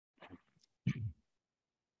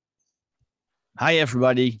Hi,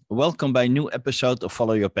 everybody. Welcome by a new episode of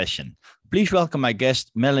Follow Your Passion. Please welcome my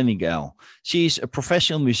guest, Melanie Gall. She is a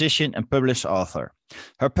professional musician and published author.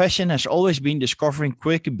 Her passion has always been discovering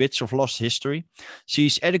quirky bits of lost history. She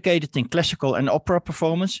is educated in classical and opera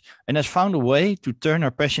performance and has found a way to turn her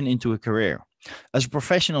passion into a career. As a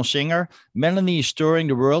professional singer, Melanie is touring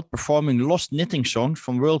the world performing lost knitting songs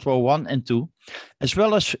from World War I and II, as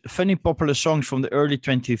well as funny popular songs from the early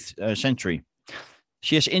 20th century.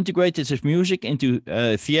 She has integrated his music into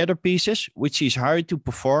theater pieces, which she is hired to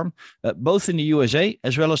perform both in the USA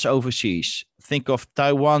as well as overseas. Think of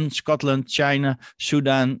Taiwan, Scotland, China,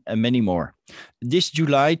 Sudan, and many more. This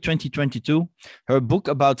July 2022, her book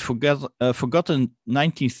about forgotten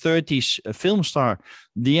 1930s film star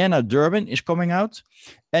Deanna Durbin is coming out.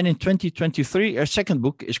 And in 2023, her second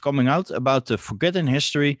book is coming out about the forgotten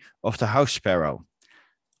history of the house sparrow.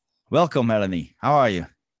 Welcome, Melanie. How are you?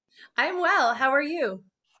 I'm well. How are you?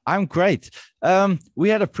 I'm great. We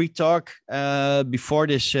had a pre-talk before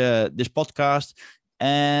this podcast,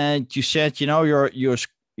 and you said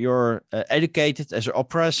you're educated as an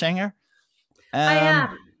opera singer, I um,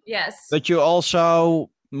 am. Yes. but you're also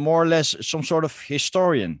more or less some sort of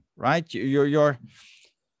historian, right? You're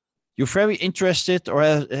very interested or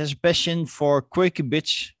has a passion for quirky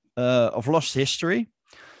bits of lost history.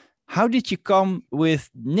 How did you come with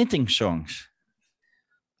knitting songs?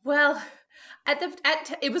 Well,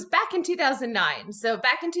 it was back in 2009. So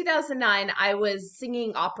back in 2009, I was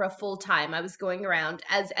singing opera full time. I was going around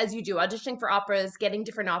as you do, auditioning for operas, getting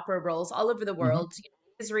different opera roles all over the Mm-hmm. world,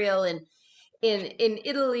 Israel and in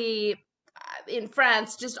Italy, in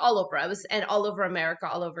France, just all over. I was and all over America,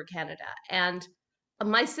 all over Canada. And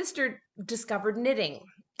my sister discovered knitting,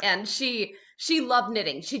 and she loved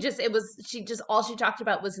knitting. She just all she talked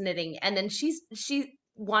about was knitting. And then she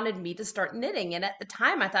wanted me to start knitting. And at the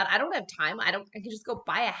time I thought, I don't have time. I can just go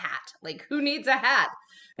buy a hat. Like, who needs a hat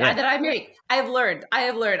Yeah. that I make? I have learned. I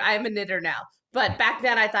am a knitter now. But back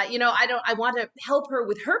then I thought, I want to help her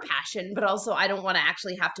with her passion, but also I don't want to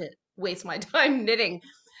actually have to waste my time knitting.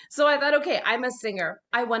 So I thought, okay, I'm a singer.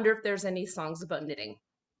 I wonder if there's any songs about knitting.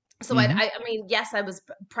 So Mm-hmm. I mean, yes, I was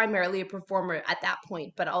primarily a performer at that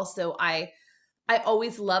point, but also I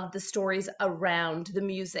always loved the stories around the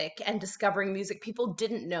music and discovering music people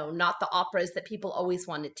didn't know, not the operas that people always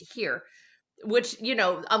wanted to hear. Which,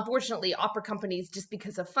 unfortunately, opera companies, just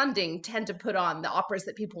because of funding, tend to put on the operas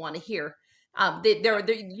that people want to hear.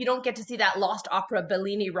 You don't get to see that lost opera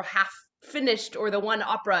Bellini half finished, or the one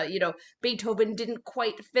opera, Beethoven didn't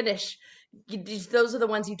quite finish. Those are the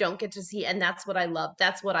ones you don't get to see, and that's what I loved.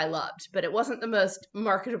 That's what I loved, but it wasn't the most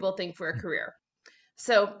marketable thing for a career.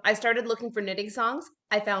 So I started looking for knitting songs.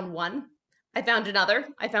 I found one. I found another.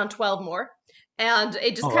 I found 12 more. And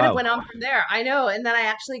it just Oh kind of wow. went on from there. I know. And then I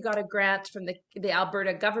actually got a grant from the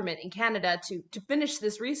Alberta government in Canada to finish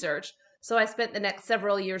this research. So I spent the next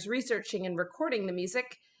several years researching and recording the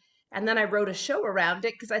music. And then I wrote a show around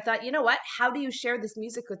it because I thought, you know what? How do you share this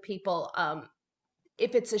music with people?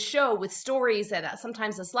 If it's a show with stories and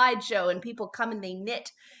sometimes a slideshow and people come and they knit,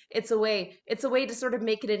 it's a way to sort of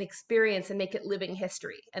make it an experience and make it living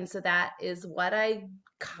history. And so that's what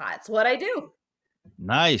I do.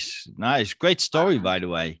 Nice, nice. Great story, Uh, by the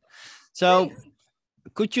way. So, Thanks.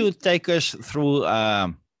 could you take us through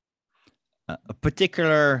a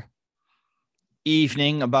particular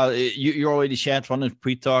evening about you already shared one in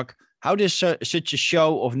pre-talk. How does such a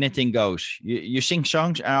show of knitting goes? You sing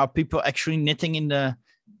songs. Are people actually knitting in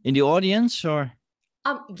the audience or?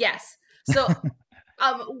 Yes. So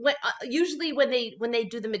usually when they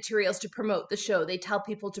do the materials to promote the show, they tell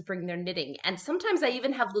people to bring their knitting, and sometimes I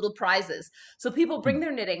even have little prizes. So people bring Hmm.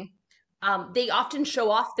 their knitting. They often show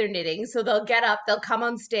off their knitting, so they'll get up, they'll come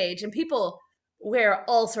on stage, and people wear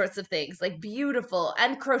all sorts of things, like beautiful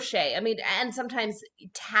and crochet. I mean, and sometimes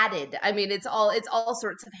tatted. I mean, it's all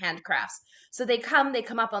sorts of handcrafts. So they come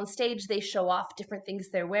up on stage, they show off different things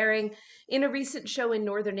they're wearing. In a recent show in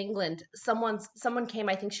Northern England, someone came,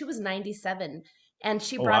 I think she was 97, and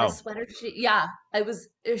she Oh brought a wow. sweater.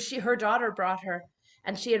 Her daughter brought her,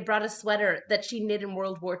 and she had brought a sweater that she knit in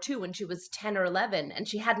World War II when she was 10 or 11, and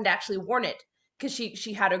she hadn't actually worn it because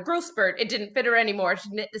she had a growth spurt. It didn't fit her anymore. She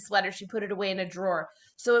knit the sweater, she put it away in a drawer.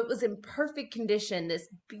 So it was in perfect condition, this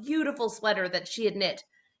beautiful sweater that she had knit.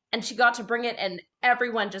 And she got to bring it, and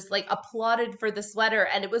everyone just like applauded for the sweater.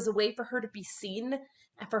 And it was a way for her to be seen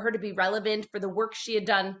and for her to be relevant for the work she had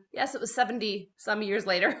done. Yes, it was 70 some years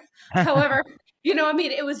later. However, I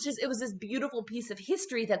mean, it was this beautiful piece of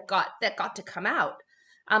history that got to come out.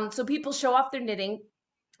 So people show off their knitting.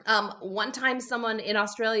 One time, someone in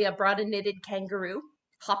Australia brought a knitted kangaroo,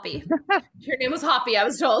 Hoppy. Her name was Hoppy, I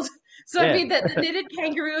was told. So I Yeah. mean, the knitted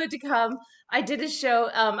kangaroo had to come. I did a show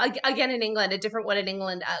again in England, a different one in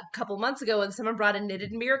England a couple months ago, and someone brought a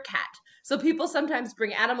knitted meerkat. So people sometimes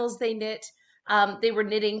bring animals they knit. They were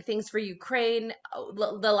knitting things for Ukraine.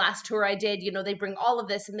 The last tour I did, they bring all of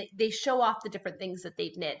this and they show off the different things that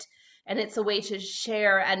they've knit. And it's a way to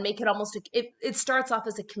share and make it almost, it starts off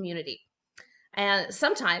as a community. And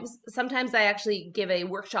sometimes I actually give a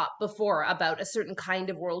workshop before about a certain kind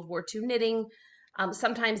of World War II knitting.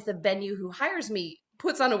 Sometimes the venue who hires me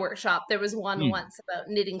puts on a workshop. There was one Hmm. once about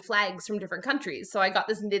knitting flags from different countries. So I got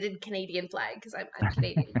this knitted Canadian flag because I'm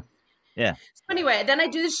Canadian. Yeah. So anyway, then I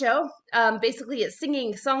do the show. Basically, it's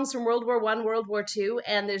singing songs from World War One, World War Two,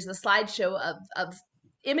 and there's a slideshow of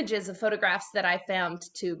images of photographs that I found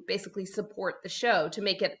to basically support the show to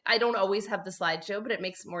make it. I don't always have the slideshow, but it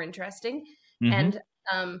makes it more interesting. Hmm. And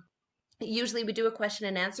usually we do a question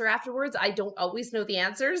and answer afterwards. I don't always know the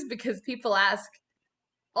answers because people ask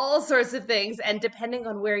all sorts of things, and depending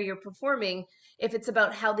on where you're performing, if it's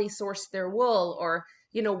about how they source their wool or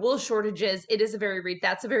wool shortages, it is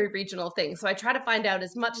that's a very regional thing. So I try to find out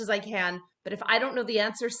as much as I can, but if I don't know the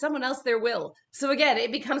answer, someone else there will. So again,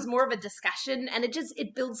 it becomes more of a discussion, and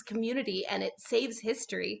it builds community and it saves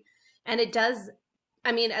history. And it does,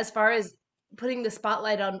 I mean, as far as putting the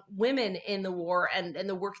spotlight on women in the war and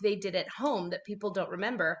the work they did at home that people don't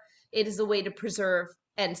remember, it is a way to preserve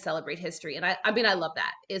and celebrate history. And I mean, I love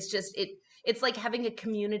that. It's like having a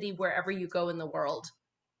community wherever you go in the world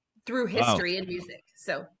through Wow. history and music.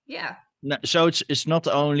 So yeah, So it's not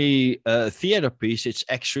only a theater piece; it's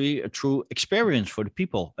actually a true experience for the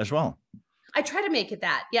people as well. I try to make it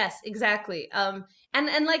that. Yes, exactly. And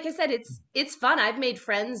like I said, it's fun. I've made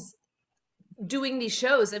friends doing these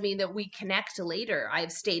shows. I mean, that we connect later.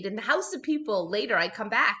 I've stayed in the house of people later. I come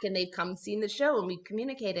back and they've come seen the show and we've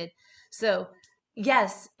communicated. So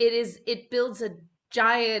yes, it builds a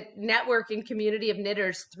giant network and community of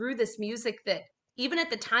knitters through this music that even at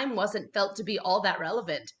the time wasn't felt to be all that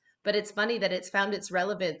relevant. But it's funny that it's found its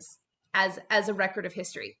relevance as a record of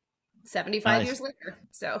history 75 Nice. years later.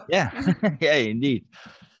 So Yeah. Yeah. Indeed.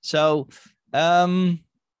 So, um,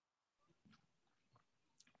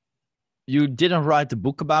 you didn't write a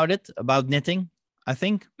book about it, about knitting, I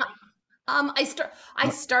think. I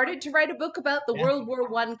started to write a book about the Yeah. World War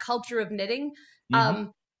One culture of knitting. Hmm.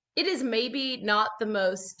 Um, it is maybe not the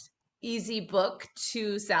most easy book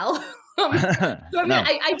to sell. So I mean, No.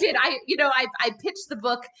 I did. I pitched the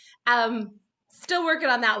book. Still working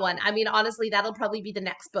on that one. I mean, honestly, that'll probably be the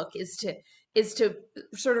next book is to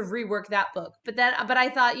sort of rework that book. But I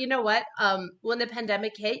thought, you know what? When the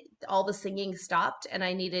pandemic hit, all the singing stopped, and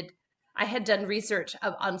I had done research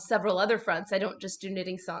on several other fronts. I don't just do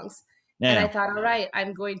knitting songs. And I Yeah. thought, all right,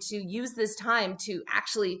 I'm going to use this time to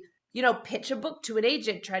actually, pitch a book to an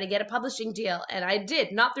agent, try to get a publishing deal. And I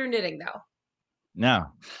did, not through knitting though. No.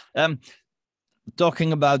 Um,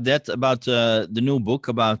 Talking about that, about the new book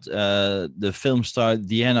about the film star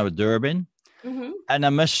Deanna Durbin, Hmm. and I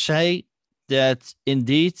must say that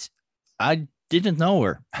indeed I didn't know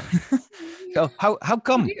her. So how Oh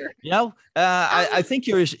come? dear. I Um, think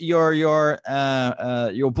your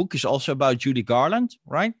book is also about Judy Garland,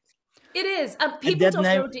 right? it is. And People don't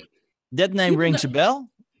know. that name People know. rings a bell,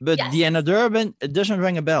 but Yes. Deanna Durbin, it doesn't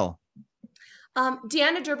ring a bell.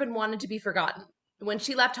 Deanna Durbin wanted to be forgotten. When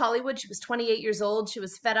she left Hollywood, she was 28 years old. She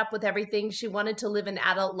was fed up with everything. She wanted to live an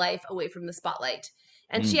adult life away from the spotlight.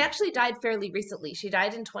 And she Mm. actually died fairly recently. She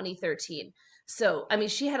died in 2013. So, I mean,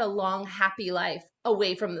 she had a long, happy life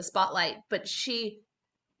away from the spotlight, but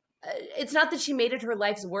it's not that she made it her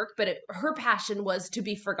life's work, but her passion was to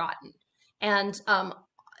be forgotten. And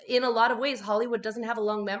in a lot of ways, Hollywood doesn't have a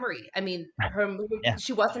long memory. I mean, Yeah,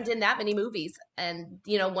 she wasn't in that many movies, and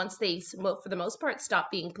once they, for the most part,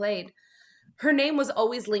 stopped being played, her name was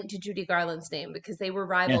always linked to Judy Garland's name because they were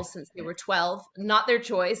yeah, rivals since they were 12. Not their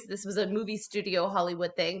choice. This was a movie studio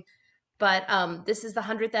Hollywood thing. But this is the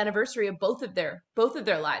 100th anniversary of both of their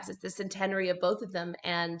lives. It's the centenary of both of them,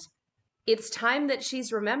 and it's time that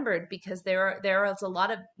she's remembered because there are a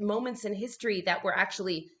lot of moments in history that were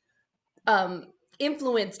actually um,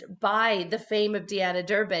 influenced by the fame of Deanna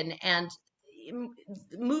Durbin and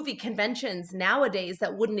movie conventions nowadays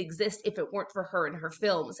that wouldn't exist if it weren't for her and her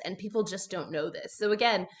films, and people just don't know this. So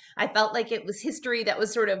again, I felt like it was history that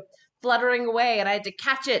was sort of fluttering away, and I had to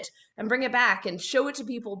catch it and bring it back and show it to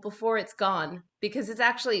people before it's gone, because it's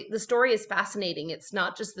actually, the story is fascinating. It's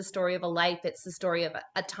not just the story of a life, it's the story of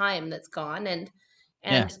a time that's gone. and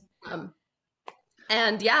yeah. and um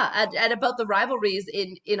and yeah, and about the rivalries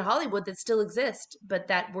in Hollywood that still exist, but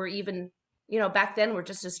that were even, back then were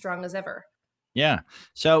just as strong as ever. Yeah.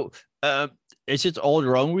 So, is it all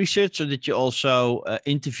your own research, or did you also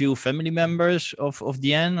interview family members of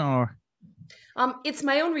Deanne, or? It's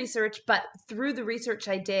my own research, but through the research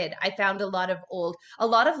I did, I found a lot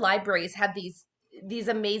of libraries have these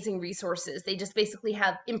amazing resources. They just basically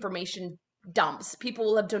have information dumps. People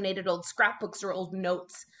will have donated old scrapbooks or old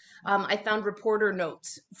notes. I found reporter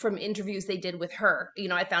notes from interviews they did with her. You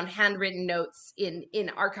know, I found handwritten notes in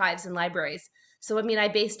archives and libraries. So I mean, I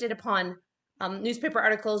based it upon newspaper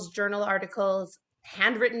articles, journal articles,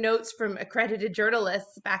 handwritten notes from accredited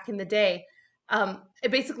journalists back in the day. It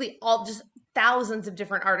basically all just thousands of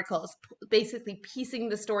different articles, basically piecing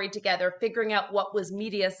the story together, figuring out what was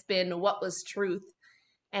media spin, what was truth,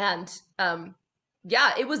 and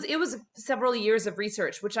yeah, it was several years of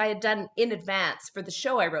research, which I had done in advance for the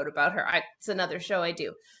show I wrote about her. It's another show I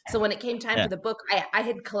do. So when it came time for Yeah. the book, I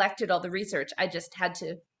had collected all the research. I just had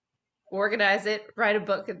to organize it, write a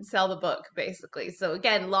book, and sell the book, basically. So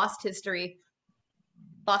again, lost history,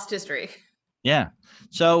 lost history. Yeah.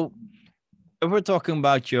 So, if we're talking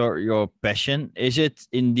about your passion, is it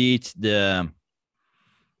indeed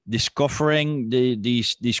discovering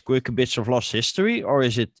these quick bits of lost history, or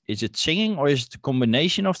is it singing, or is it a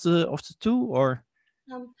combination of the two, or?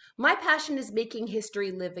 My passion is making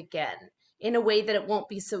history live again in a way that it won't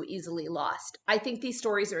be so easily lost. I think these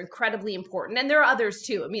stories are incredibly important, and there are others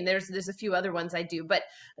too. I mean, there's a few other ones I do, but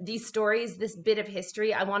these stories, this bit of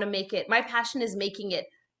history, I want to make it. My passion is making it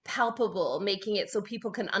palpable, making it so people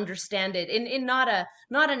can understand it in not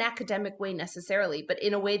an academic way necessarily, but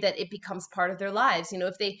in a way that it becomes part of their lives. You know,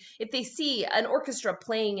 if they see an orchestra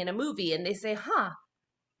playing in a movie and they say, "Huh,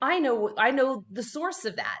 I know the source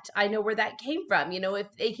of that. I know where that came from." You know, if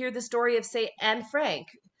they hear the story of, say, Anne Frank,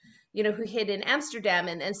 you know, who hid in Amsterdam,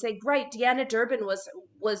 and say, right, Deanna Durbin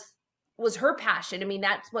was her passion. I mean,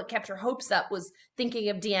 that's what kept her hopes up, was thinking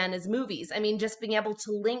of Deanna's movies. I mean, just being able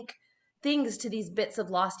to link things to these bits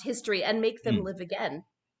of lost history and make them Hmm. live again.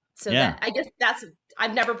 So Yeah. that, I guess that's,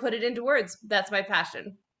 I've never put it into words. That's my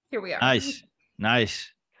passion. Here we are. Nice.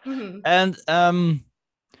 Nice. Hmm. And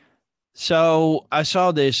so I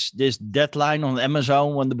saw this deadline on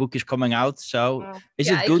Amazon when the book is coming out. So is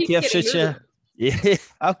Yeah, it it good to keeps have getting such moved. a? Yeah.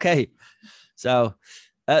 Okay. So,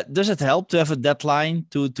 does it help to have a deadline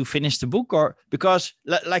to finish the book, or because,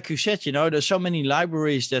 like you said, there's so many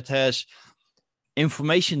libraries that has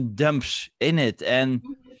information dumps in it, and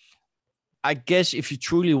I guess if you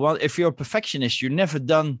truly want, if you're a perfectionist, you're never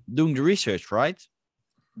done doing the research, right?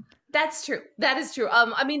 That's true. That is true.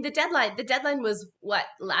 I mean, the deadline was what,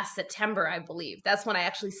 last September, I believe. That's when I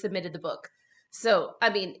actually submitted the book. So, I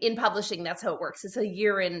mean, in publishing, that's how it works. It's a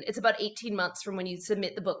year in, it's about 18 months from when you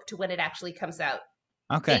submit the book to when it actually comes out.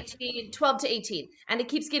 Okay. 18, 12 to 18. And it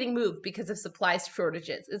keeps getting moved because of supply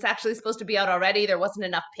shortages. It's actually supposed to be out already. There wasn't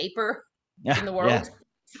enough paper Yeah. in the Yeah. world.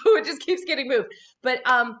 So it just keeps getting moved. But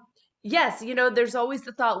yes, you know, there's always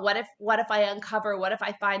the thought, what if I uncover, what if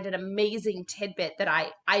I find an amazing tidbit that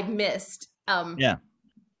I missed? Yeah.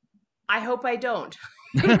 I hope I don't.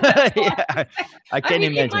 That's all I Yeah. can I, say. I I can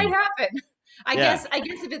mean, it might imagine. happen. Yeah. I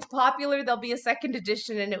guess if it's popular, there'll be a second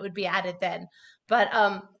edition and it would be added then. But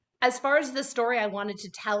as far as the story I wanted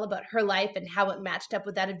to tell about her life and how it matched up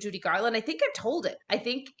with that of Judy Garland, I think I told it. I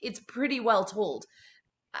think it's pretty well told.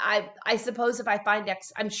 I suppose if I find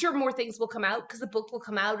I'm sure more things will come out because the book will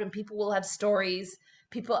come out and people will have stories.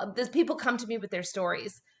 There's people come to me with their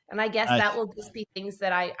stories, and I guess that Nice. will just be things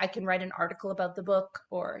that I can write an article about the book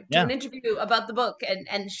or do an Yeah. interview about the book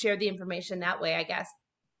and share the information that way, I guess.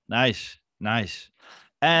 Nice. Nice.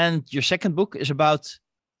 And your second book is about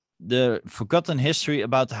the forgotten history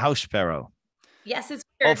about the house sparrow. Yes, it's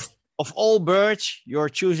weird. Of all birds, you're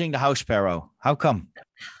choosing the house sparrow. How come?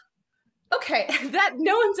 Okay, that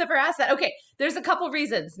no one's ever asked that. Okay, there's a couple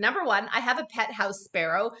reasons. Number one, I have a pet house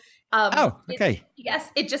sparrow. Oh, okay. Yes,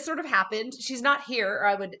 it just sort of happened. She's not here, or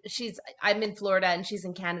I'm in Florida and she's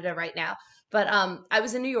in Canada right now. But I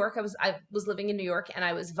was in New York. I was living in New York and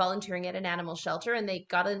I was volunteering at an animal shelter and they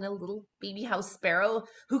got in a little baby house sparrow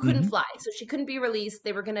who couldn't Hmm. fly. So she couldn't be released.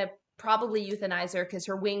 They were gonna probably euthanize her because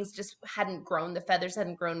her wings just hadn't grown, the feathers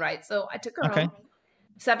hadn't grown right. So I took her Okay. home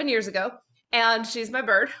 7 years ago, and she's my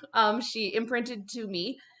bird. She imprinted to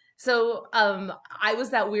me. So I was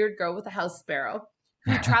that weird girl with a house sparrow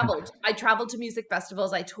who traveled. I traveled to music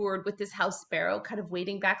festivals. I toured with this house sparrow, kind of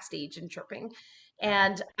waiting backstage and chirping.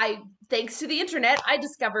 And thanks to the internet, I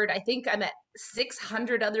discovered, I think I met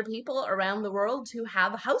 600 other people around the world who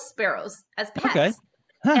have house sparrows as Okay. pets.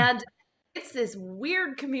 Huh. And it's this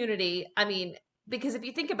weird community. I mean, because if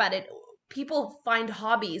you think about it, people find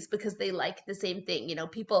hobbies because they like the same thing. You know,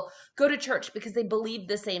 people go to church because they believe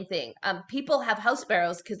the same thing. People have house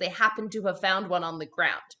sparrows because they happen to have found one on the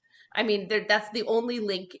ground. I mean, that's the only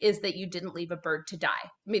link, is that you didn't leave a bird to die.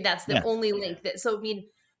 I mean, that's the Yeah. only link that, so I mean,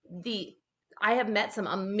 the I have met some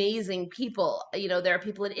amazing people. You know, there are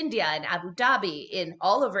people in India, in Abu Dhabi, in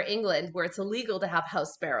all over England where it's illegal to have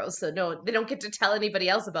house sparrows. So no, they don't get to tell anybody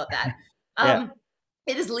else about that. Yeah. Um,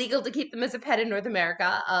 it is legal to keep them as a pet in North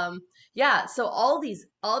America. Yeah, so all these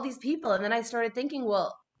people, and then I started thinking,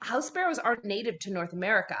 well, house sparrows aren't native to North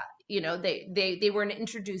America. You know, they were an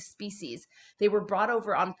introduced species. They were brought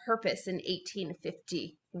over on purpose in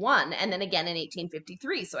 1851, and then again in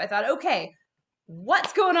 1853. So I thought, okay,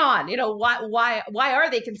 what's going on? You know, why are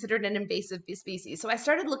they considered an invasive species? So I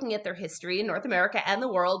started looking at their history in North America and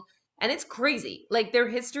the world, and it's crazy. Like, their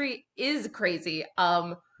history is crazy.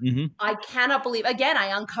 Hmm. I cannot believe, again,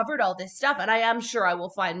 I uncovered all this stuff, and I am sure I will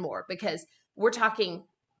find more, because we're talking,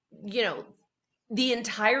 you know, the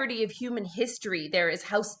entirety of human history. There is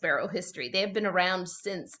house sparrow history. They have been around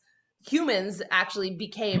since humans actually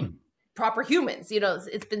became proper humans. You know,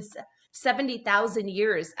 it's been 70,000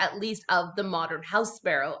 years at least of the modern house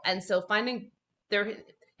sparrow. And so finding their,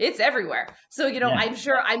 it's everywhere. So, you know, Yeah.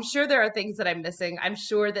 I'm sure there are things that I'm missing. I'm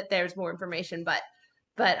sure that there's more information, but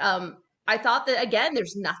I thought that, again,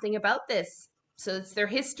 there's nothing about this. So it's their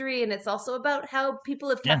history, and it's also about how people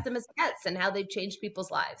have Yeah. kept them as pets and how they've changed people's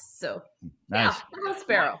lives. So yeah, Nice. the house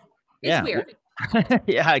sparrow. It's Yeah. weird.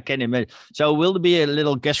 Yeah, I can imagine. So will there be a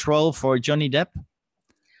little guest role for Johnny Depp?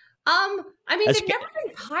 I mean, As they've never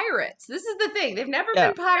been pirates. This is the thing. They've never yeah.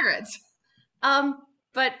 been pirates.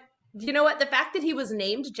 But you know what? The fact that he was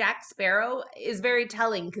named Jack Sparrow is very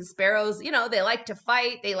telling, because sparrows, you know, they like to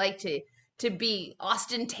fight. They like to be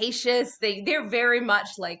ostentatious. They're very much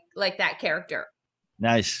like that character.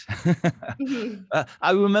 Nice. Mhm.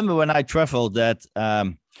 I remember when I traveled that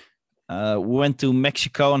we went to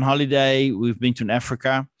Mexico on holiday. We've been to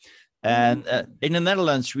Africa. And Mhm. in the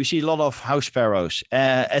Netherlands, we see a lot of house sparrows,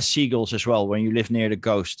 as seagulls as well, when you live near the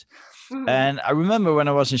coast. Mhm. And I remember when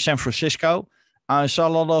I was in San Francisco, I saw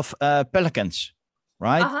a lot of pelicans,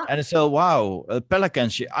 right? Uh-huh. And I thought, wow,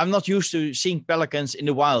 pelicans. I'm not used to seeing pelicans in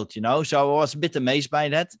the wild, you know? So I was a bit amazed by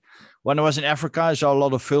that. When I was in Africa, I saw a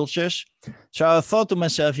lot of vultures. So I thought to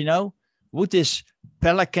myself, you know, would this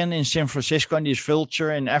pelican in San Francisco and this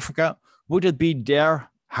vulture in Africa, would it be their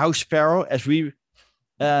house sparrow as we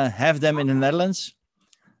have them in the Netherlands?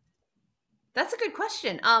 That's a good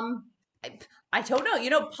question. I, I don't know. You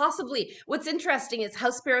know, possibly. What's interesting is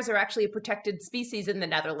house sparrows are actually a protected species in the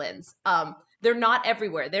Netherlands. They're not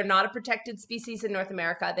everywhere. They're not a protected species in North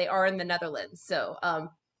America. They are in the Netherlands. So,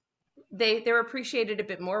 they're appreciated a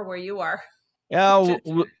bit more where you are. Yeah,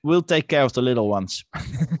 Just we'll take care of the little ones.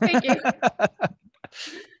 thank you.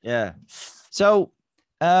 Yeah. So,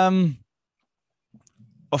 um,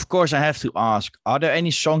 of course, I have to ask: are there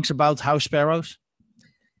any songs about house sparrows?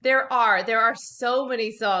 There are so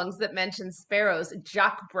many songs that mention sparrows.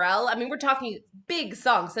 Jacques Brel. I mean, we're talking big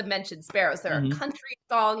songs that mention sparrows. There are Hmm. country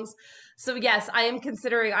songs. So yes, I am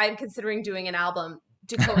considering doing an album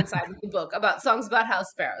to coincide with the book about songs about house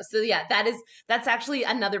sparrows. So yeah, that's actually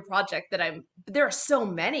another project that I'm. There are so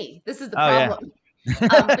many. This is the Oh yeah. problem.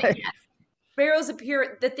 But yes, sparrows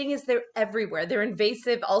appear. The thing is, they're everywhere. They're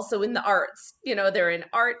invasive also in the arts. You know, they're in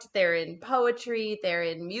art, they're in poetry, they're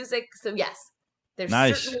in music. So yes, there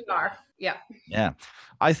Nice. certainly are. Yeah. Yeah,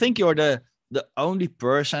 I think you're the only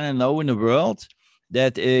person I know in the world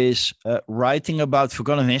that is writing about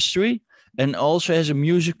forgotten history and also has a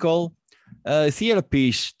musical theater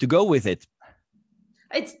piece to go with it.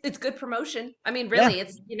 It's good promotion. I mean, Yeah.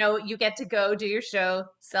 really, you get to go do your show,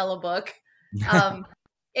 sell a book. Um,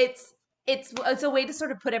 it's it's a way to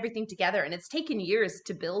sort of put everything together, and it's taken years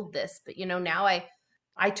to build this. But now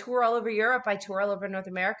I tour all over Europe. I tour all over North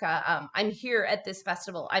America. I'm here at this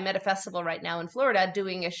festival. I'm at a festival right now in Florida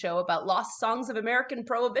doing a show about lost songs of American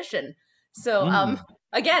Prohibition. So Mm,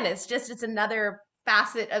 again, it's another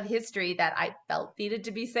facet of history that I felt needed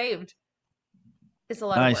to be saved. It's a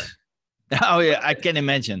lot of work. nice. Oh yeah, I can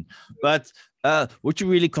imagine. But would you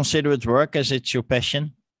really consider it work as it's your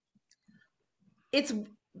passion? It's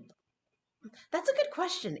That's a good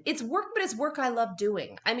question. It's work, but it's work I love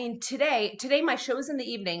doing. I mean, today my show's in the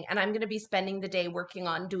evening, and I'm going to be spending the day working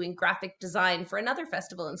on doing graphic design for another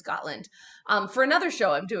festival in Scotland, for another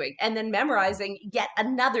show I'm doing, and then memorizing yet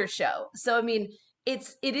another show. So, I mean,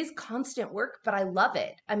 it is constant work, but I love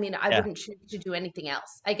it. I mean, I Yeah. wouldn't choose to do anything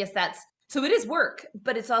else. I guess that's so. It is work,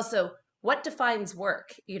 but it's also what defines work.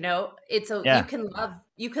 It's a Yeah.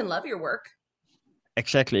 you can love your work.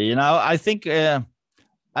 Exactly. You know, I think.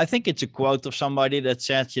 I think it's a quote of somebody that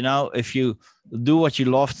said, if you do what you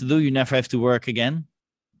love to do, you never have to work again.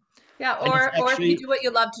 Yeah, And it's or if you actually, do what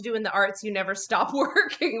you love to do in the arts, you never stop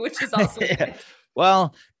working, which is also yeah. good.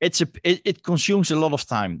 Well, it consumes a lot of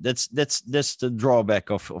time. That's the drawback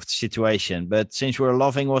of the situation. But since we're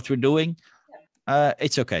loving what we're doing,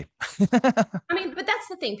 it's okay. I mean, but that's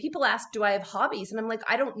the thing. People ask, "Do I have hobbies?" And I'm like,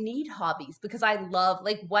 I don't need hobbies because I love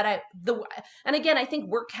like what I the and again, I think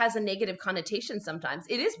work has a negative connotation sometimes.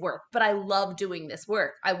 It is work, but I love doing this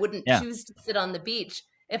work. I wouldn't Yeah, choose to sit on the beach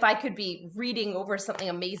if I could be reading over something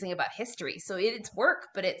amazing about history. So it's work,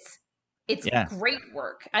 but it's yeah, great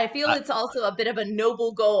work. I feel uh, it's also a bit of a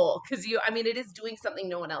noble goal because I mean, it is doing something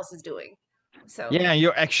no one else is doing. So yeah. And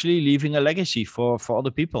you're actually leaving a legacy for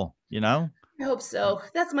other people. I hope so.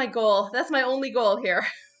 That's my goal. That's my only goal here.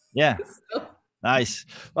 Yeah. So, Nice.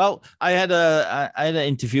 Well, I had an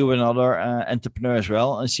interview with another entrepreneur as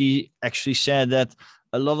well, and she actually said that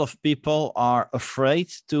a lot of people are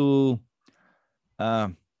afraid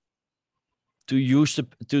um, to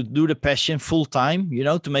do the passion full time,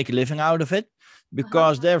 to make a living out of it, uh-huh.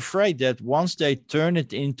 because they're afraid that once they turn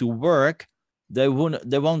it into work, they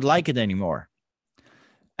won't like it anymore.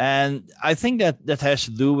 And I think that has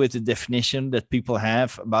to do with the definition that people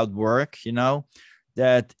have about work,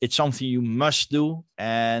 that it's something you must do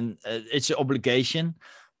and it's an obligation.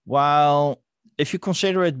 While if you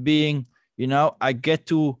consider it being, I get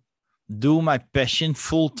to do my passion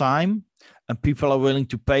full time and people are willing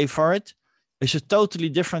to pay for it, it's a totally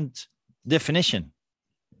different definition.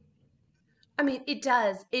 I mean, it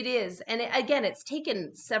does. It is. And again, it's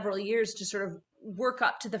taken several years to sort of work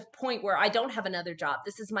up to the point where I don't have another job.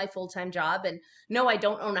 This is my full-time job. And no, I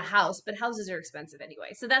don't own a house, but houses are expensive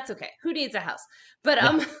anyway. So that's okay. Who needs a house? But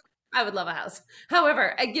Yeah. I would love a house.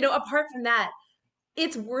 However, apart from that,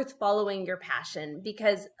 it's worth following your passion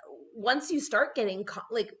because once you start getting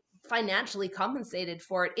like financially compensated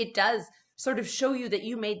for it, it does sort of show you that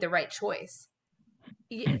you made the right choice.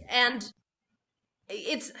 And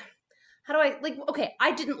it's how do I like okay,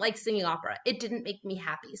 I didn't like singing opera. It didn't make me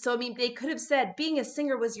happy. So I mean, they could have said being a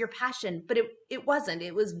singer was your passion, but it wasn't.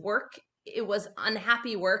 It was work. It was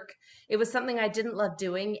unhappy work. It was something I didn't love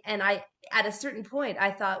doing and I at a certain point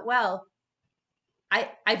I thought, well,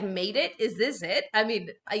 I've made it. Is this it? I mean,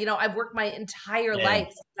 I've worked my entire Yeah. life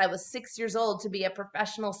since I was 6 years old to be a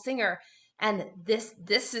professional singer, and this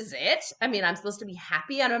is it. I mean, I'm supposed to be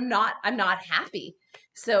happy, and I'm not. I'm not happy.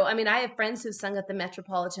 So, I mean, I have friends who sung at the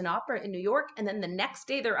Metropolitan Opera in New York, and then the next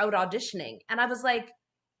day they're out auditioning, and I was like,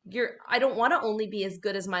 "You're. I don't want to only be as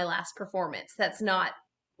good as my last performance. That's not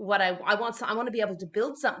what I want. I want to be able to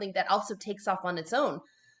build something that also takes off on its own."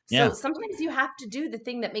 So Yeah. sometimes you have to do the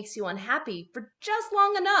thing that makes you unhappy for just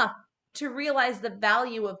long enough to realize the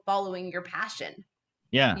value of following your passion.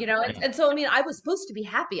 Yeah. Yeah. And so I mean, I was supposed to be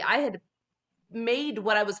happy. I had made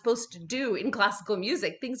what I was supposed to do in classical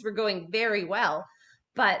music. Things were going very well,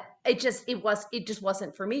 but it just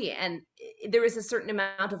wasn't for me. And there is a certain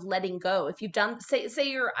amount of letting go. If you've done say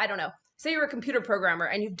you're I don't know, say you're a computer programmer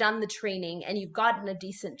and you've done the training and you've gotten a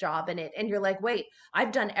decent job in it and you're like, "Wait,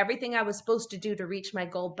 I've done everything I was supposed to do to reach my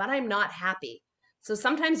goal, but I'm not happy." So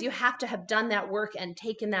sometimes you have to have done that work and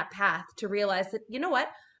taken that path to realize that, you know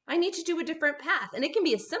what? I need to do a different path. And it can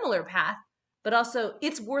be a similar path, but also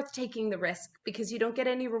it's worth taking the risk because you don't get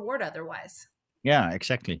any reward otherwise. Yeah,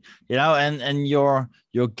 exactly. And you're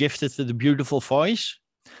gifted with a beautiful voice,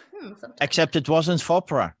 Sometimes. except it wasn't for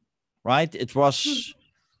opera, right? It was.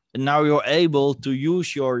 Now you're able to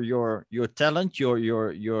use your talent,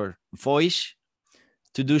 your voice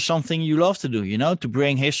to do something you love to do, to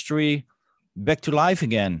bring history back to life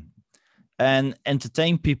again and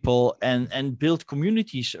entertain people and build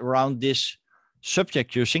communities around this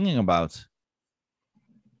subject you're singing about.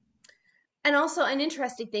 And also, an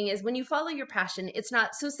interesting thing is when you follow your passion, it's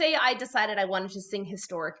not so. Say I decided I wanted to sing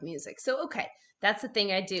historic music. So, okay, that's the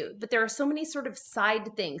thing I do. But there are so many sort of side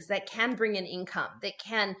things that can bring in income that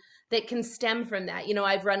can stem from that.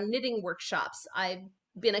 I've run knitting workshops. I've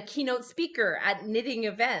been a keynote speaker at knitting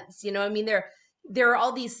events. I mean, there are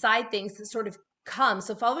all these side things that sort of come.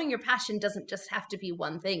 So, following your passion doesn't just have to be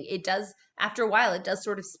one thing. It does, after a while, it does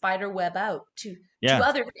sort of spider web out to Yeah.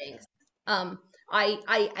 other things. Um,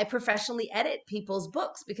 I professionally edit people's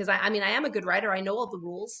books because I mean I am a good writer. I know all the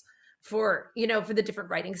rules for the different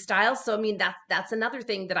writing styles. So I mean that's another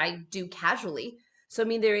thing that I do casually. So I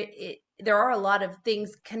mean there are a lot of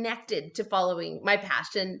things connected to following my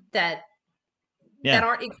passion that Yeah.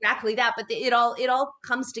 aren't exactly that, but it all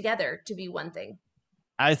comes together to be one thing.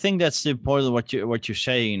 I think that's the important what you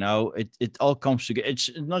say. It all comes together. It's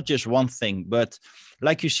not just one thing, but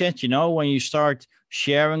like you said, when you start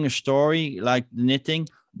sharing a story like knitting,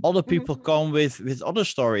 other people Mhm. come with other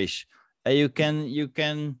stories. You can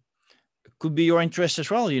could be your interest as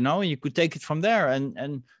well, and you could take it from there,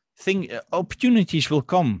 and think opportunities will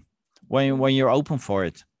come when Mhm. you're open for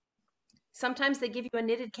it. Sometimes they give you a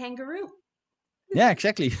knitted kangaroo. Yeah,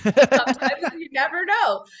 exactly. Sometimes you never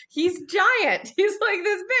know. He's giant. He's like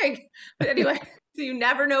this big. But anyway, so you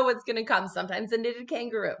never know what's going to come. Sometimes a knitted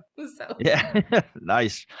kangaroo. So, Yeah.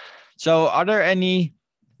 Nice. So are there any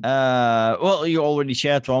well, you already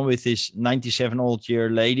shared one with this 97-old-year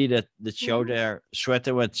lady that showed mhm. her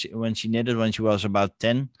sweater when she knitted when she was about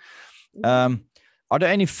 10. Mhm. um are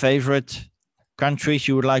there any favorite countries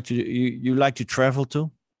you would like to you like to travel to?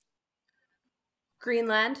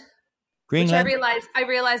 Greenland, which Greenland. I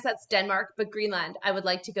realize that's Denmark, but Greenland, I would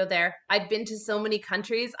like to go there. I've been to so many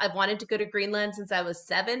countries. I've wanted to go to Greenland since I was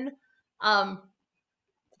 7. Um,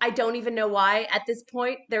 I don't even know why at this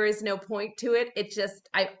point. There is no point to it. It just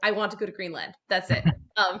I want to go to Greenland. That's it.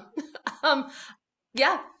 Um, um,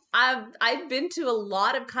 yeah, I've been to a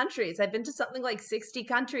lot of countries. I've been to something like 60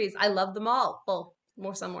 countries. I love them all.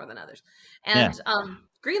 Well, some more than others. Yeah. And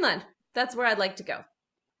Greenland, that's where I'd like to go.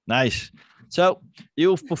 Nice. So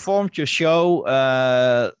you've performed your show,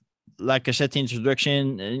 like I said, the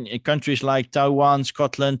introduction, in countries like Taiwan,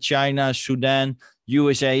 Scotland, China, Sudan,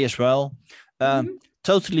 USA as well. Um, Hmm.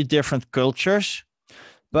 totally different cultures. Yes.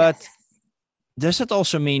 But does it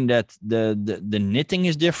also mean that the knitting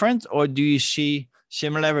is different, or do you see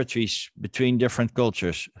similarities between different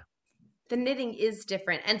cultures? The knitting is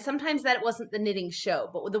different, and sometimes that wasn't the knitting show,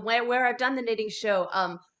 but the way where I've done the knitting show,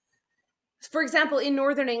 for example, in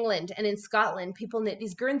Northern England and in Scotland, people knit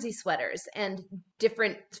these Guernsey sweaters, and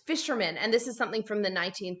different fishermen, and this is something from the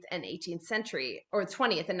 19th and 18th century, or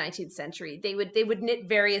 20th and 19th century. They would knit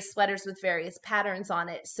various sweaters with various patterns on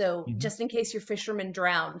it. So Mhm. just in case your fisherman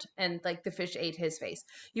drowned and like the fish ate his face,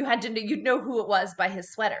 you'd know who it was by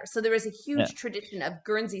his sweater. So there is a Yeah. huge tradition of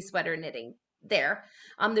Guernsey sweater knitting there.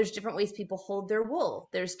 There's different ways people hold their wool.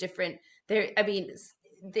 There's different there. I mean,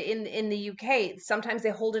 in the UK, sometimes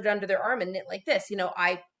they hold it under their arm and knit like this.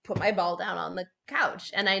 I put my ball down on the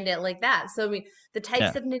couch and I knit like that. So I mean, the Yeah.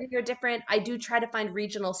 types of knitting are different. I do try to find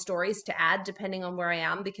regional stories to add depending on where I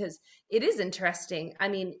am because it is interesting. I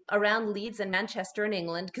mean, around Leeds and Manchester in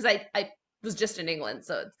England, because I was just in England,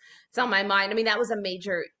 so it's on my mind. I mean, that was a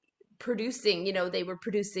major producing. They were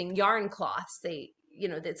producing yarn cloths.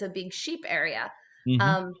 It's a big sheep area. Hmm.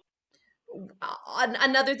 Um,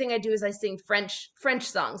 Another thing I do is I sing French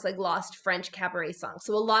songs, like lost French cabaret songs.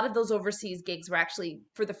 So a lot of those overseas gigs were actually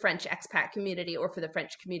for the French expat community or for the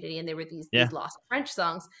French community, and they were these Yeah. lost French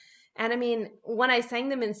songs. And I mean, when I sang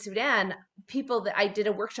them in Sudan, people that I did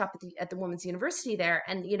a workshop at the Women's University there,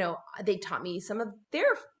 and they taught me some of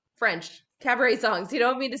their French cabaret songs.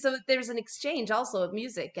 I mean, so there's an exchange also of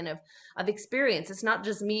music and of experience. It's not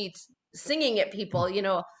just me singing at people.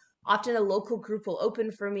 Often a local group will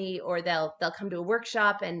open for me, or they'll come to a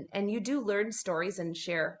workshop, and you do learn stories and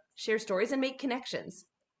share stories and make connections.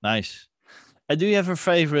 Nice. Do you have a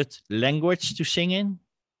favorite language to sing in?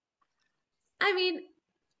 I mean,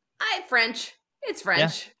 I French. It's Yeah.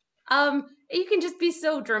 French. You can just be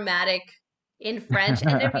so dramatic in French.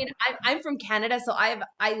 And I mean, I'm from Canada, so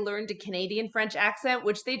I learned a Canadian French accent,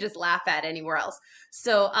 which they just laugh at anywhere else.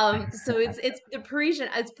 So it's the Parisian.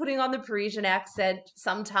 It's putting on the Parisian accent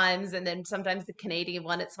sometimes, and then sometimes the Canadian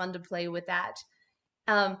one. It's fun to play with that.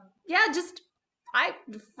 Yeah, just I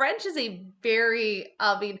French is a very.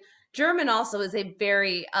 I mean, German also is a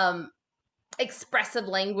very expressive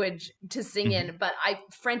language to sing Mhm. in, but I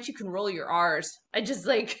French you can roll your R's. I just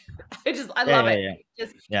like I Yeah, love yeah, it. yeah,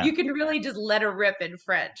 Just yeah, you can really just let her rip in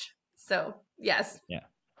French. So yes. yeah.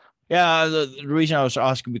 Yeah, the reason I was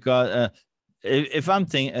asking because if I'm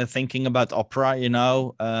thinking about opera,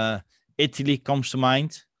 Italy comes to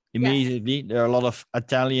mind Yes. immediately. There are a lot of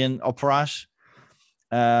Italian operas,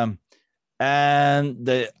 um, and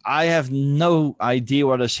I have no idea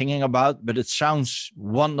what they're singing about, but it sounds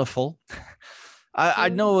wonderful. I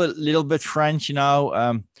Mhm. know a little bit French.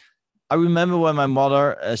 I remember when my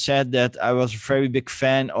mother said that I was a very big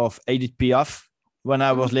fan of Edith Piaf when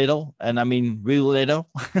I was Mhm. little, and I mean real little.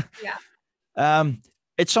 Yeah. um,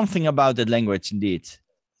 it's something about that language, indeed.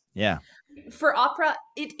 Yeah. For opera,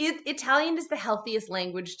 Italian is the healthiest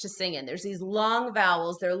language to sing in. There's these long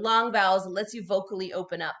vowels. They're long vowels. It lets you vocally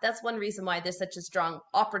open up. That's one reason why there's such a strong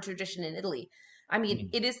opera tradition in Italy. I mean, Mhm.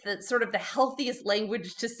 it is the sort of the healthiest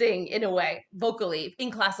language to sing in a way, vocally,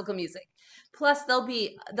 in classical music. Plus, there'll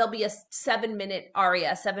be a 7-minute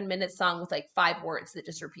aria, 7-minute song with like 5 words that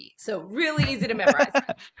just repeat. So really easy to memorize.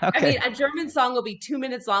 I Okay. mean, a German song will be 2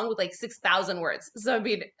 minutes long with like 6,000 words. So I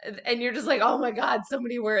mean, and you're just like, oh my God, so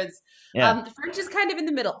many words. Yeah. French is kind of in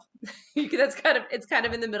the middle. It's kind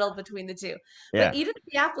of in the middle between the two. But Yeah. Edith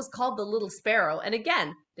Piaf was called the Little Sparrow, and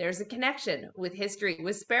again, there's a connection with history,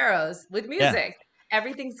 with sparrows, with Yeah. music.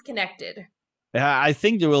 Everything's connected. I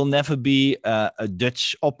think there will never be a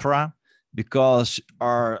Dutch opera because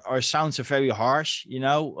our sounds are very harsh.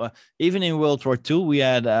 Even in World War II,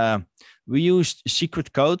 we used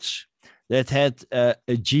secret codes that had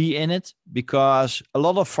a G in it because a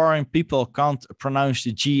lot of foreign people can't pronounce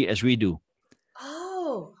the G as we do.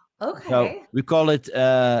 Oh, So okay. we call it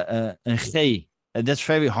een G, and that's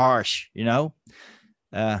very harsh.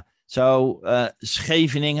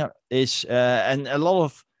 Scheveningen is, and a lot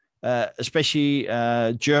of, especially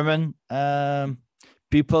German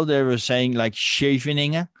people, they were saying like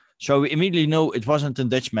Scheveningen. So we immediately know it wasn't a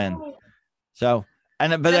Dutchman. Oh, So,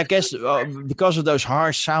 but I that's so guess smart. because of those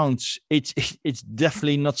harsh sounds, it's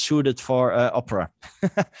definitely not suited for opera.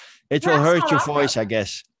 It will Perhaps hurt not your opera. voice, I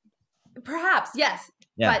guess. Perhaps, yes.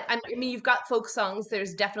 Yeah. But I mean, you've got folk songs.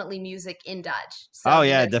 There's definitely music in Dutch. So Oh I mean,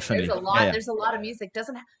 yeah, there's a definitely. Yeah, lot. yeah. There's a lot of music.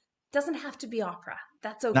 Doesn't have to be opera.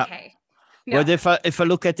 That's Now, okay. No. but if I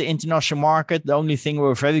look at the international market, the only thing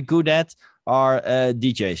we're very good at are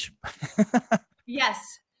DJs. Yes.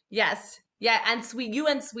 Yes. Yeah. And you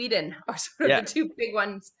and Sweden are sort of Yeah, the two big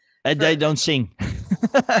ones and they for don't sing.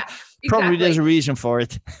 yeah, Probably there's exactly. a reason for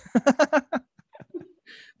it.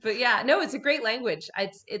 But yeah, no, it's a great language.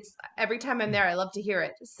 It's every time I'm there, I love to hear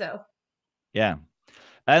it. So Yeah,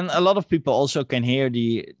 and a lot of people also can hear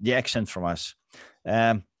the accent from us.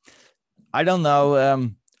 Um, I don't know.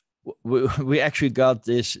 We actually got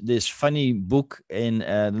this funny book in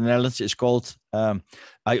the Netherlands. It's called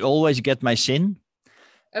 "I Always Get My Sin,"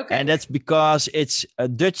 and okay. that's because it's a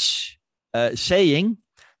Dutch saying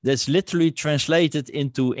that's literally translated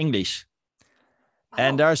into English.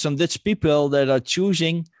 And there Oh. are some Dutch people that are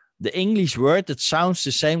choosing the English word that sounds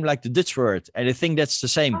the same like the Dutch word, and they think that's the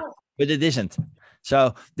same, Oh. but it isn't.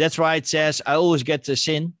 So that's why it says, "I always get the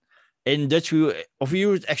sin." In Dutch, of you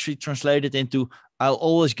would actually translate it into "I'll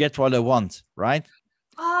always get what I want," right?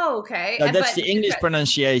 Oh, okay. So And that's but the English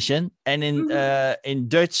pronunciation, and mhm. in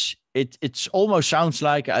Dutch, it's almost sounds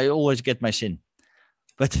like "I always get my sin,"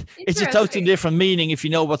 but it's a totally Interesting. different meaning if you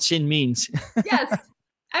know what sin means. Yes.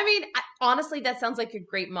 I mean, honestly, that sounds like a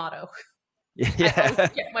great motto. I always Yeah,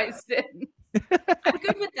 get my sin. I'm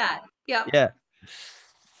good with that. Yep. yeah.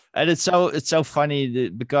 And it's so funny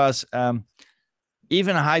because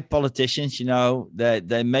even high politicians,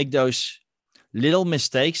 they make those little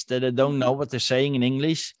mistakes that they don't know Mhm. what they're saying in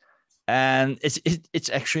English, and it's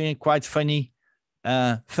actually a quite funny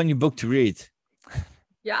book to read.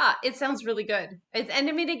 Yeah, it sounds really good. And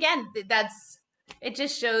I mean, again, it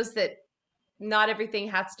just shows that not everything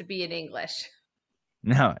has to be in English.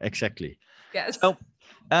 No, exactly. Yes. So,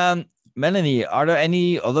 um, Melanie, are there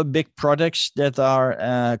any other big projects that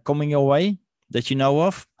are coming your way that you know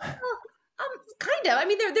of? Well, kind of. I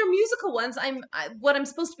mean, they're musical ones. What I'm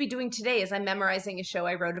supposed to be doing today is I'm memorizing a show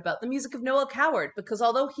I wrote about the music of Noel Coward because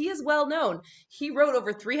although he is well known, he wrote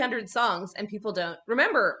over 300 songs and people don't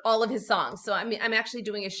remember all of his songs. So I'm actually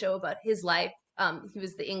doing a show about his life. He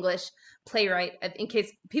was the English playwright. In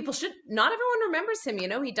case people should, not everyone remembers him.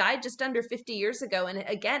 He died just under 50 years ago, and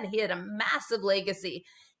again, he had a massive legacy,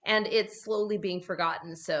 and it's slowly being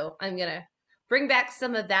forgotten. So I'm gonna bring back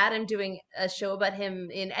some of that. I'm doing a show about him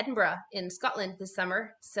in Edinburgh in Scotland this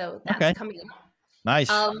summer, so that's Okay, coming up. nice.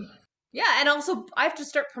 Yeah, and also I have to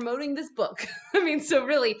start promoting this book. I mean, so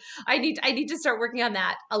really, I need to start working on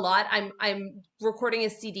that a lot. I'm recording a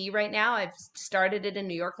CD right now. I've started it in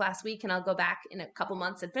New York last week, and I'll go back in a couple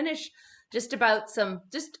months and finish just about some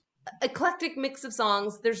just eclectic mix of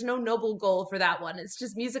songs. There's no noble goal for that one. It's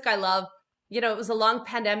just music I love. It was a long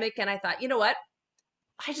pandemic, and I thought, you know what?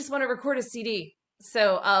 I just want to record a CD.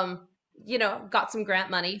 So, got some grant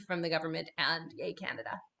money from the government and yay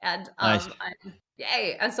Canada. And Nice.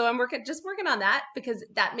 yay. And so I'm working on that because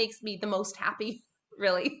that makes me the most happy,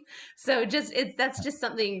 really. So that's just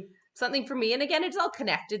something for me. And again, it's all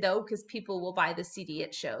connected though, because people will buy the CD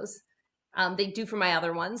at shows. They do for my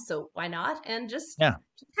other ones, so why not? And Yeah,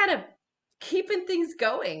 just kind of keeping things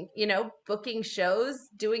going, booking shows,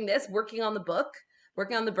 doing this, working on the book,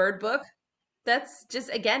 working on the bird book. That's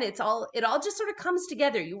just again, it all just sort of comes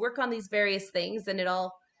together. You work on these various things and it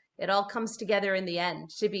all comes together in the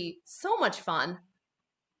end to be so much fun.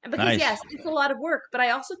 And because nice. yes, it's a lot of work, but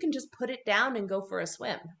I also can just put it down and go for a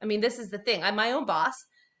swim. I mean, this is the thing. I'm my own boss.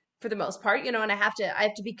 for the most part, you know, and I have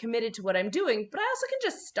to be committed to what I'm doing, but I also can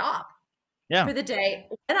just stop Yeah. for the day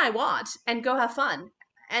when I want and go have fun.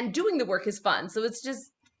 And doing the work is fun. So it's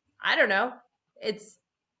just, I don't know. It's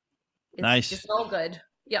Nice. it's all good.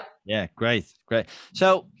 Yep. Yeah, great, great.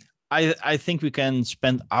 So I think we can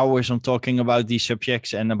spend hours on talking about these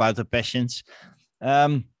subjects and about the passions.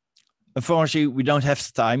 Um, Unfortunately, we don't have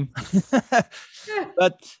the time.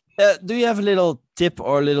 But do you have a little tip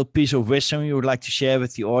or a little piece of wisdom you would like to share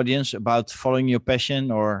with the audience about following your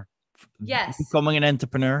passion or Yes. becoming an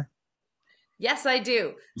entrepreneur? Yes, I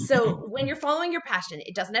do. So when you're following your passion,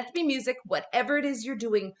 it doesn't have to be music, whatever it is you're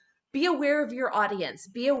doing, be aware of your audience.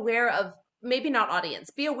 Be aware of maybe not audience,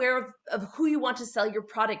 be aware of who you want to sell your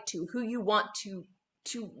product to, who you want to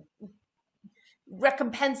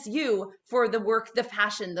recompense you for the work, the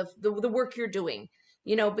passion, the work you're doing.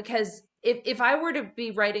 You know, because if I were to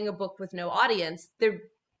be writing a book with no audience, there'd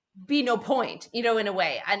be no point, you know, in a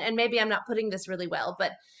way. And maybe I'm not putting this really well,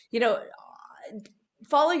 but you know,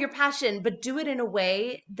 follow your passion, but do it in a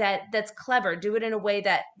way that's clever. Do it in a way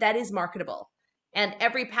that is marketable. And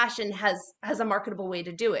every passion has a marketable way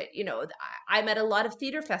to do it. You know, I'm at a lot of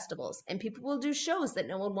theater festivals, and people will do shows that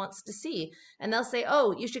no one wants to see, and they'll say,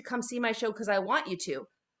 "Oh, you should come see my show because I want you to."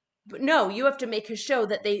 But no, you have to make a show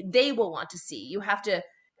that they will want to see. You have to,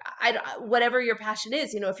 whatever your passion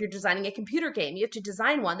is, you know, if you're designing a computer game, you have to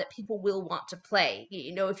design one that people will want to play.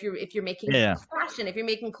 You know, if you're making Yeah, fashion, if you're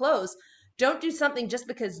making clothes, don't do something just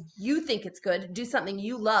because you think it's good. Do something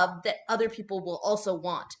you love that other people will also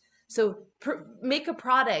want. So make a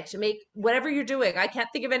product, make whatever you're doing. I can't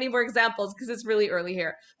think of any more examples because it's really early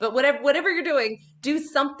here. But whatever you're doing, do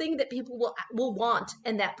something that people will want,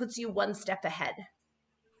 and that puts you one step ahead.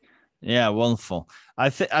 yeah, wonderful. I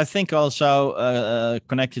think also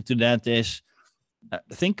connected to that is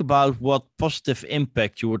think about what positive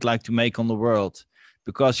impact you would like to make on the world.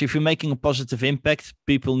 Because if you're making a positive impact,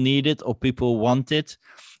 people need it or people want it,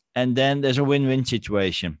 and then there's a win-win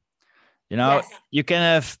situation. You know, Yes. you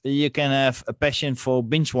can have a passion for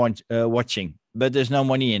watching, but there's no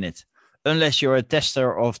money in it, unless you're a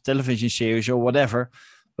tester of television series or whatever.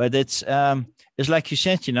 But it's like you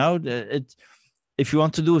said, you know, if you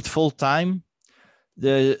want to do it full time,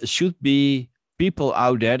 there should be people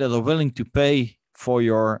out there that are willing to pay for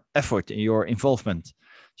your effort and your involvement.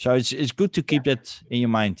 So it's good to keep that in your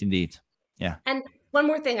mind, indeed. Yeah, And one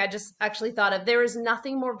more thing I just actually thought of, there is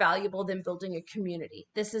nothing more valuable than building a community.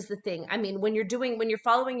 This is the thing. I mean, when you're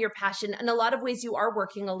following your passion, in a lot of ways you are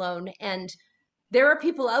working alone, and there are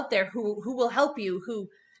people out there who will help you, who,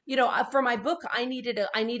 you know, for my book, I needed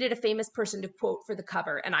a famous person to quote for the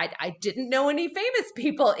cover, and I didn't know any famous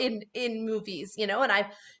people in movies, you know, and I,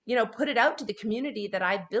 you know, put it out to the community that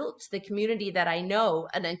I built, the community that I know,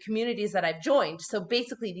 and then communities that I've joined. So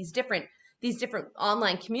basically these different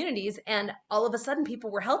online communities, and all of a sudden people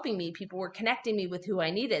were helping me, people were connecting me with who I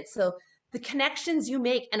needed. So the connections you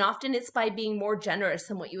make, and often it's by being more generous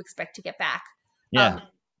than what you expect to get back, yeah, um,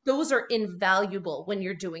 those are invaluable when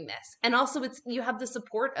you're doing this. And also it's you have the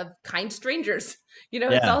support of kind strangers. You know,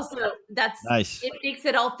 it's yeah. also that's Nice. it makes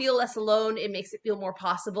it all feel less alone, it makes it feel more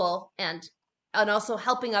possible, and also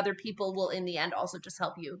helping other people will in the end also just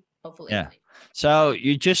help you, hopefully. Yeah. So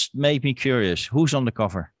you just made me curious. Who's on the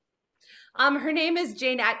cover? Her name is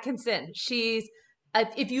Jane Atkinson. She's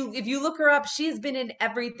if you look her up, she's been in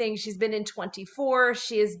everything. She's been in 24.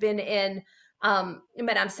 She has been in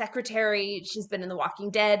Madame Secretary. She's been in The Walking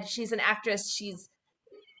Dead. She's an actress.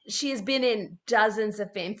 She has been in dozens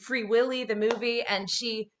of things. Free Willy, the movie, and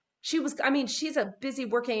she was, I mean, she's a busy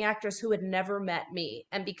working actress who had never met me.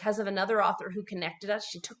 And because of another author who connected us,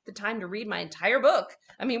 she took the time to read my entire book.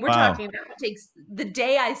 I mean, we're Wow. talking about it takes the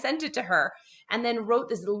day I sent it to her, and then wrote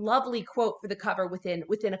this lovely quote for the cover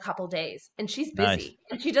within a couple days. And she's Nice. busy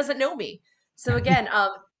and she doesn't know me. So again,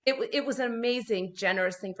 it was an amazing,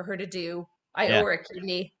 generous thing for her to do. I owe Yeah. her a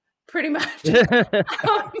kidney, pretty much.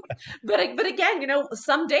 Um, but again, you know,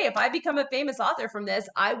 someday if I become a famous author from this,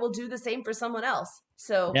 I will do the same for someone else.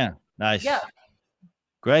 So Yeah. yeah, Nice.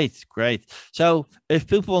 Great. Great. So if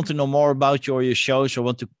people want to know more about you or your shows or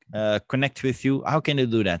want to connect with you, how can they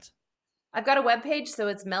do that? I've got a webpage, so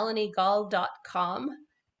it's melaniegall.com.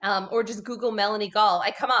 Or just Google Melanie Gall.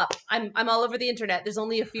 I come up. I'm all over the internet. There's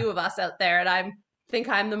only a few of us out there, and I think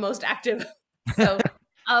I'm the most active. So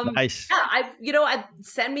Nice. yeah, I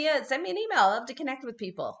send me an email. I love to connect with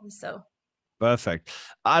people. So Perfect.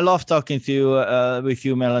 I love talking to you with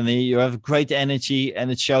you, Melanie. You have great energy, and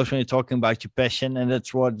it shows when you're talking about your passion, and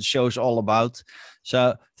that's what the show is all about.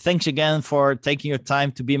 So thanks again for taking your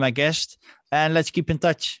time to be my guest, and let's keep in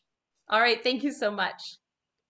touch. all right, thank you so much.